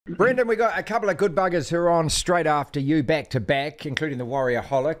Brendan, we got a couple of good buggers who are on straight after you, back to back, including the Warrior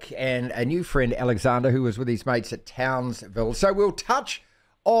Holic and a new friend, Alexander, who was with his mates at Townsville. So we'll touch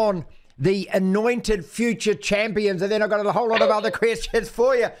on the anointed future champions, and then I've got a whole lot of other questions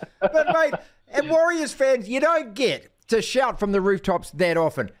for you. But, mate, and Warriors fans, you don't get to shout from the rooftops that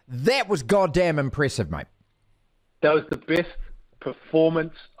often. That was goddamn impressive, mate. That was the best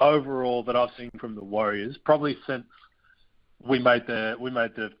performance overall that I've seen from the Warriors, probably since we made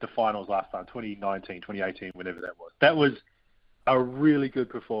the finals last time, 2019, 2018, whenever that was. That was a really good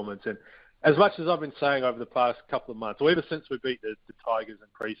performance. And as much as I've been saying over the past couple of months, or ever since we beat the Tigers in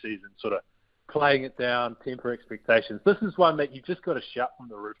pre-season, sort of playing it down, temper expectations, this is one that you just got to shout from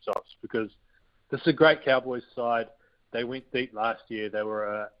the rooftops, because this is a great Cowboys side. They went deep last year. They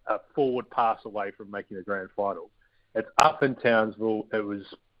were a forward pass away from making the grand final. It's up in Townsville. It was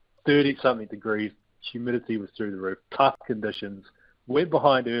 30-something degrees. Humidity was through the roof. Tough conditions. Went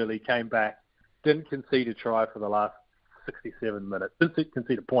behind early, came back, didn't concede a try for the last 67 minutes. Didn't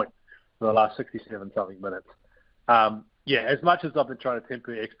concede a point for the last 67-something minutes. As much as I've been trying to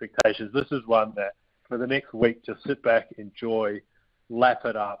temper expectations, this is one that for the next week, just sit back, enjoy, lap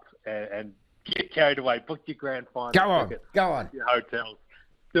it up, and get carried away. Book your grand final tickets. Go on. Your hotels.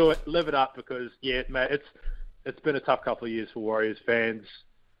 Do it. Live it up, because, mate, it's been a tough couple of years for Warriors fans,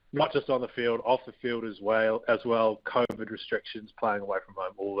 not just on the field, off the field as well. COVID restrictions, playing away from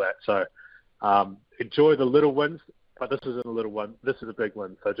home, all that. So enjoy the little wins, but this isn't a little one. This is a big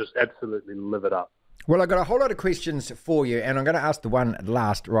one. So just absolutely live it up. Well, I've got a whole lot of questions for you, and I'm going to ask the one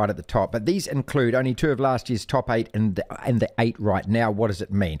last right at the top. But these include only two of last year's top 8 and the 8 right now. What does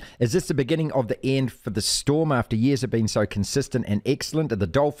it mean? Is this the beginning of the end for the Storm after years of being so consistent and excellent? Are the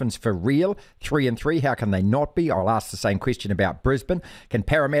Dolphins for real? 3-3, how can they not be? I'll ask the same question about Brisbane. Can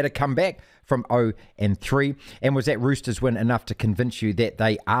Parramatta come back from 0-3? And was that Roosters win enough to convince you that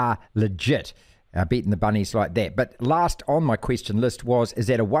they are legit? Beating the Bunnies like that. But last on my question list is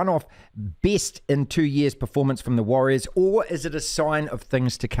that a one-off best in 2 years performance from the Warriors, or is it a sign of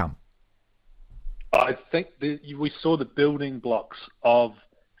things to come? I think we saw the building blocks of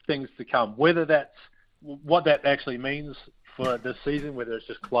things to come. Whether that's what that actually means for this season, whether it's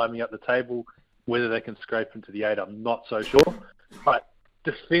just climbing up the table, whether they can scrape into the 8, I'm not so sure. But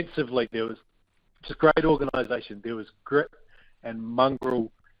defensively, there was just great organisation. There was grit and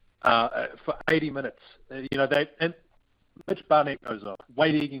mongrel for 80 minutes. And Mitch Barnett goes off.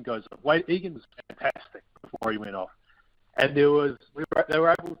 Wade Egan goes off. Wade Egan was fantastic before he went off. And they were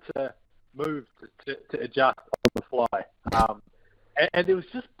able to move to adjust on the fly. And there was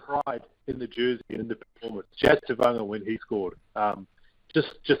just pride in the jersey and in the performance. Jazz Tavanga, when he scored, just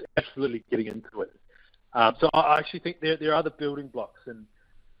absolutely getting into it. So I actually think there are other building blocks. And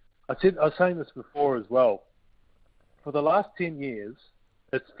I was saying this before as well. For the last 10 years,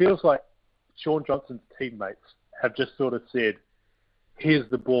 it feels like Sean Johnson's teammates have just sort of said, here's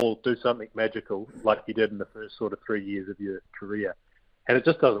the ball, do something magical, like you did in the first sort of 3 years of your career. And it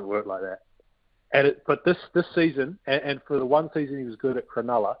just doesn't work like that. But this season, and for the one season he was good at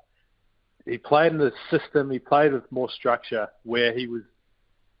Cronulla, he played in the system, he played with more structure, where he was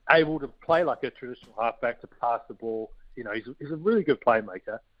able to play like a traditional halfback to pass the ball. He's a really good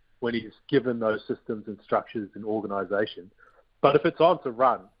playmaker when he's given those systems and structures and organisation. But if it's on to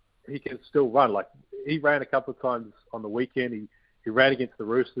run, he can still run. Like, he ran a couple of times on the weekend. He ran against the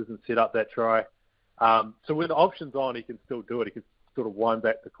Roosters and set up that try. So when the option's on, he can still do it. He can sort of wind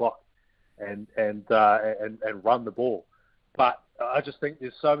back the clock and run the ball. But I just think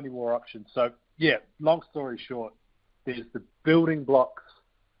there's so many more options. So, long story short, there's the building blocks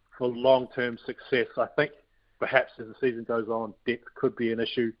for long-term success. I think perhaps as the season goes on, depth could be an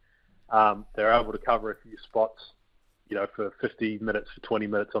issue. They're able to cover a few spots, for 50 minutes, for 20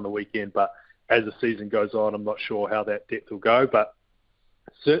 minutes on the weekend. But as the season goes on, I'm not sure how that depth will go. But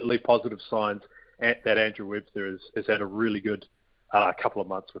certainly positive signs that Andrew Webster has had a really good couple of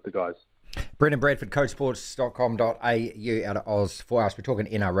months with the guys. Brendan Bradford, codesports.com.au out of Oz for us. We're talking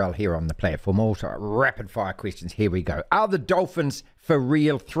NRL here on the platform. Also, rapid fire questions. Here we go. Are the Dolphins for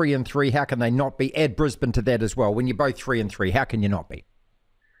real? 3-3. How can they not be? Add Brisbane to that as well. When you're both 3-3, how can you not be?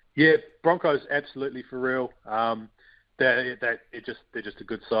 Yeah, Broncos absolutely for real. They're just a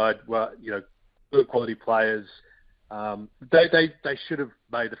good side. Well, good quality players. They should have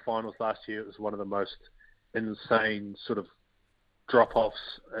made the finals last year. It was one of the most insane sort of drop-offs.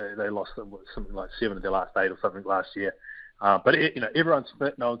 They lost something like 7 of their last 8 or something last year. But everyone's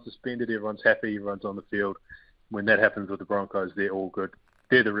fit, no one's suspended, everyone's happy, everyone's on the field. When that happens with the Broncos, they're all good.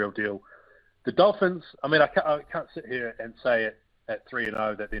 They're the real deal. The Dolphins, I can't sit here and say it at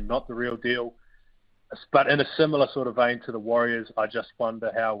 3-0 that they're not the real deal. But in a similar sort of vein to the Warriors, I just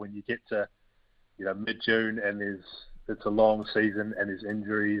wonder how when you get to mid-June and it's a long season and there's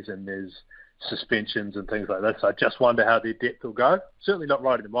injuries and there's suspensions and things like this. I just wonder how their depth will go. Certainly not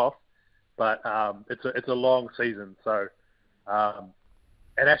writing them off, but it's a long season. So an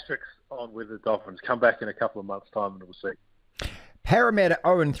asterisk on whether the Dolphins come back in a couple of months' time, and we'll see. Parramatta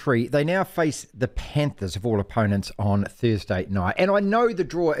 0-3. They now face the Panthers of all opponents on Thursday night. And I know the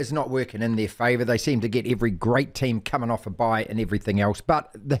draw is not working in their favour. They seem to get every great team coming off a bye and everything else.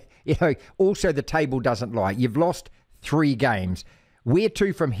 But also the table doesn't lie. You've lost 3 games. Where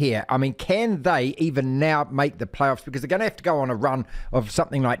to from here? I mean, can they even now make the playoffs? Because they're going to have to go on a run of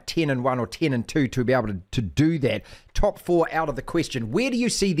something like 10-1 or 10-2 to be able to do that. Top 4 out of the question. Where do you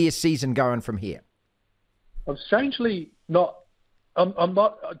see their season going from here? I'm strangely not. I'm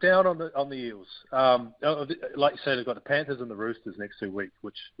not down on the Eels. Like you said, they've got the Panthers and the Roosters next 2 weeks,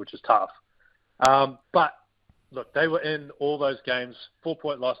 which is tough. But look, they were in all those games.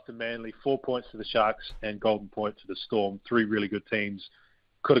 4-point loss to Manly, 4 points to the Sharks, and Golden Point to the Storm. 3 really good teams.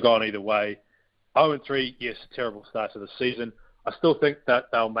 Could have gone either way. 0-3, yes, terrible start to the season. I still think that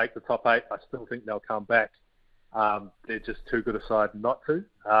they'll make the top 8. I still think they'll come back. They're just too good a side not to.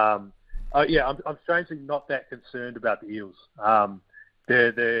 I'm strangely not that concerned about the Eels.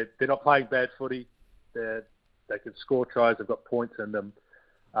 They're not playing bad footy. They can score tries. They've got points in them.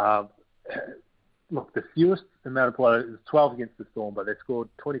 Look, the fewest amount of players is 12 against the Storm, but they scored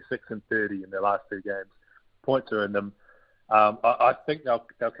 26 and 30 in their last 2 games. Points are in them. I think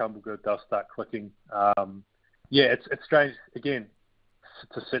they'll come good. They'll start clicking. It's strange again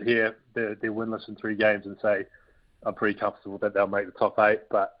to sit here. They're winless in 3 games and say I'm pretty comfortable that they'll make the top 8,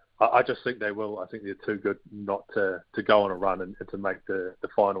 but I just think they will. I think they're too good not to go on a run and to make the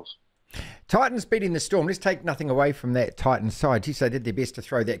finals. Titans beating the Storm. Let's take nothing away from that Titans side. Geez, they did their best to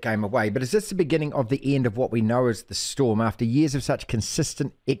throw that game away. But is this the beginning of the end of what we know as the Storm? After years of such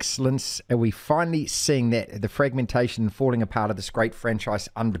consistent excellence, are we finally seeing that the fragmentation and falling apart of this great franchise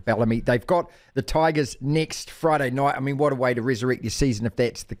under Bellamy? They've got the Tigers next Friday night. I mean, what a way to resurrect your season if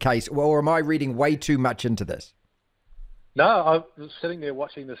that's the case. Or am I reading way too much into this? No, I was sitting there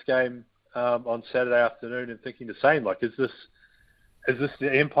watching this game on Saturday afternoon and thinking the same. Like, is this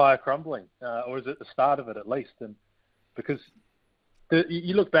the empire crumbling, or is it the start of it at least? And because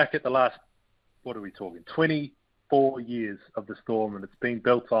you look back at the last, what are we talking, 24 years of the Storm, and it's been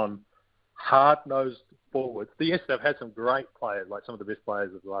built on hard-nosed forwards. Yes, they've had some great players, like some of the best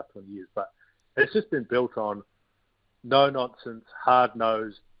players of the last 20 years, but it's just been built on no-nonsense,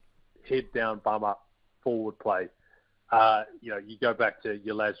 hard-nosed, head-down, bum-up forward play. You go back to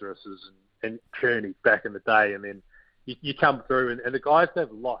your Lazaruses and Kearney back in the day, and then you come through, and the guys they've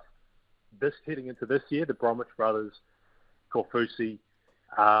lost this heading into this year, the Bromwich brothers, Korfusi,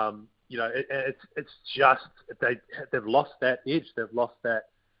 it's just they've lost that edge, they've lost that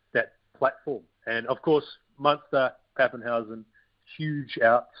platform, and of course Munster, Pappenhausen, huge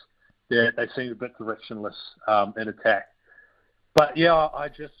outs. They seem a bit directionless in attack, but yeah, I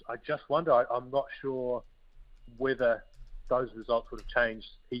just wonder. I'm not sure whether those results would have changed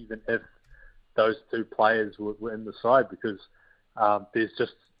even if those 2 players were in the side, because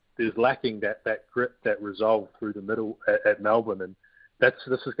there's lacking that grip, that resolve through the middle at Melbourne, and this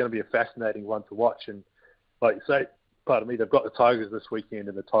is going to be a fascinating one to watch. And like you say, pardon me, they've got the Tigers this weekend,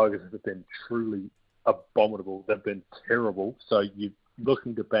 and the Tigers have been truly abominable. They've been terrible. So you're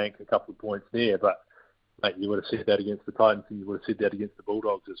looking to bank a couple of points there, but mate, you would have said that against the Titans, and you would have said that against the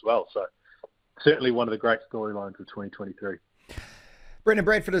Bulldogs as well. So certainly one of the great storylines of 2023. Brendan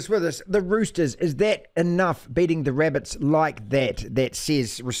Bradford is with us. The Roosters, is that enough, beating the Rabbits like that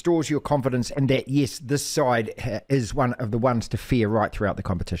says, restores your confidence in that, yes, this side is one of the ones to fear right throughout the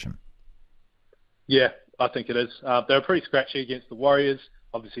competition? Yeah, I think it is. They were pretty scratchy against the Warriors,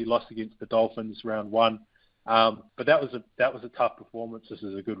 obviously lost against the Dolphins round 1. But that was a tough performance. This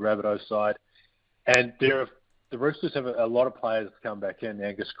is a good Rabbitohs side. And the Roosters have a lot of players to come back in.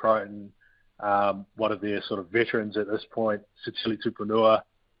 Angus Crichton, one of their sort of veterans at this point, Sicily Tupunua,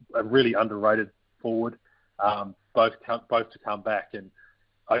 a really underrated forward, both to come back. And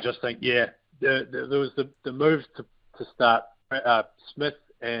I just think, there was the move to start Smith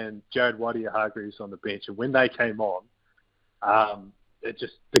and Jared Wadia-Hargreaves on the bench, and when they came on,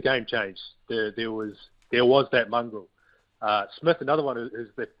 the game changed. There was that mongrel. Smith, another one who's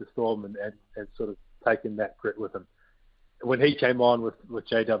left the Storm and sort of taken that grit with him. When he came on with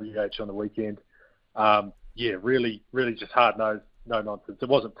JWH on the weekend, really, really just hard-nosed, no nonsense. It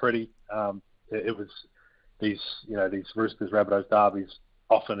wasn't pretty. It was these Roosters Rabbitohs derbies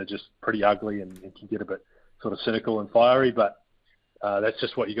often are just pretty ugly and can get a bit sort of cynical and fiery. But that's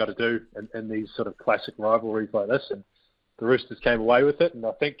just what you got to do in these sort of classic rivalries like this. And the Roosters came away with it. And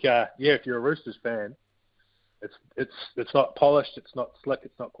I think, if you're a Roosters fan, it's not polished, it's not slick,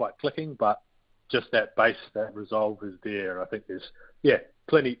 it's not quite clicking, but just that base, that resolve is there. I think there's,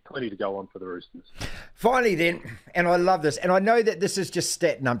 plenty to go on for the Roosters. Finally then, and I love this, and I know that this is just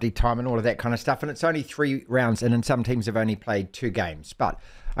stat numpty time and all of that kind of stuff, and it's only 3 rounds in, and some teams have only played 2 games, but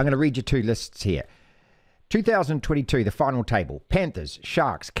I'm going to read you 2 lists here. 2022, the final table: Panthers,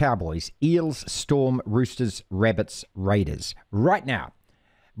 Sharks, Cowboys, Eels, Storm, Roosters, Rabbits, Raiders. Right now,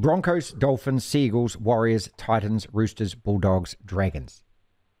 Broncos, Dolphins, Seagulls, Warriors, Titans, Roosters, Bulldogs, Dragons.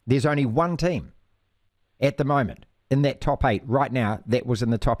 There's only one team at the moment in that top 8 right now that was in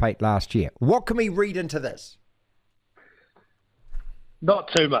the top 8 last year. What can we read into this?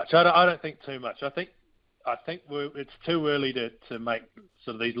 Not too much. I don't think too much. I think it's too early to make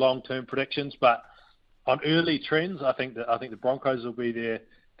sort of these long-term predictions, but on early trends, I think the Broncos will be there.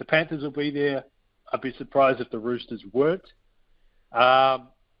 The Panthers will be there. I'd be surprised if the Roosters weren't. I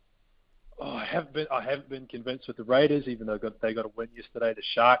haven't been convinced with the Raiders, even though they got a win yesterday. The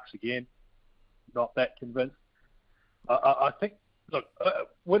Sharks, again, not that convinced. I think,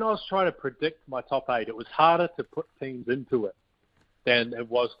 when I was trying to predict my top 8, it was harder to put teams into it than it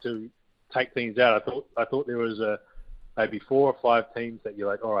was to take teams out. I thought there was maybe 4 or 5 teams that you're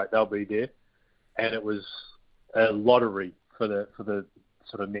like, all right, they'll be there, and it was a lottery for the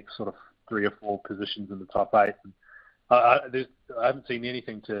sort of next sort of 3 or 4 positions in the top 8. And I haven't seen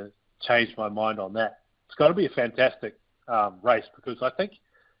anything to change my mind on that. It's got to be a fantastic race, because I think,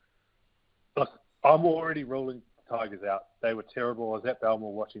 look, I'm already ruling Tigers out. They were terrible. I was at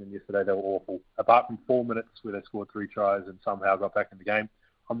Belmore watching them yesterday. They were awful. Apart from 4 minutes where they scored 3 tries and somehow got back in the game,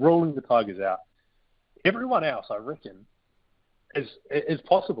 I'm ruling the Tigers out. Everyone else, I reckon, is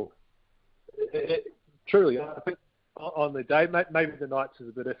possible. Truly, I think on the day, maybe the Knights is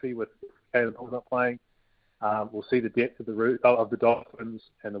a bit iffy with Caleb Hall not playing. We'll see the depth of the Dolphins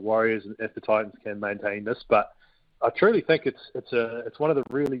and the Warriors if the Titans can maintain this. But I truly think it's one of the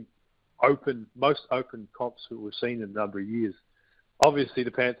really most open comps that we've seen in a number of years. Obviously, the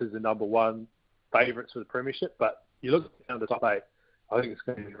Panthers are number 1 favourites for the premiership, but you look down the top 8, I think it's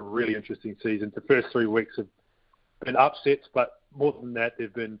going to be a really interesting season. The first 3 weeks have been upsets, but more than that,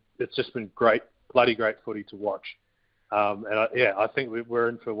 it's just been bloody great footy to watch. I think we're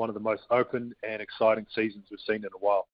in for one of the most open and exciting seasons we've seen in a while.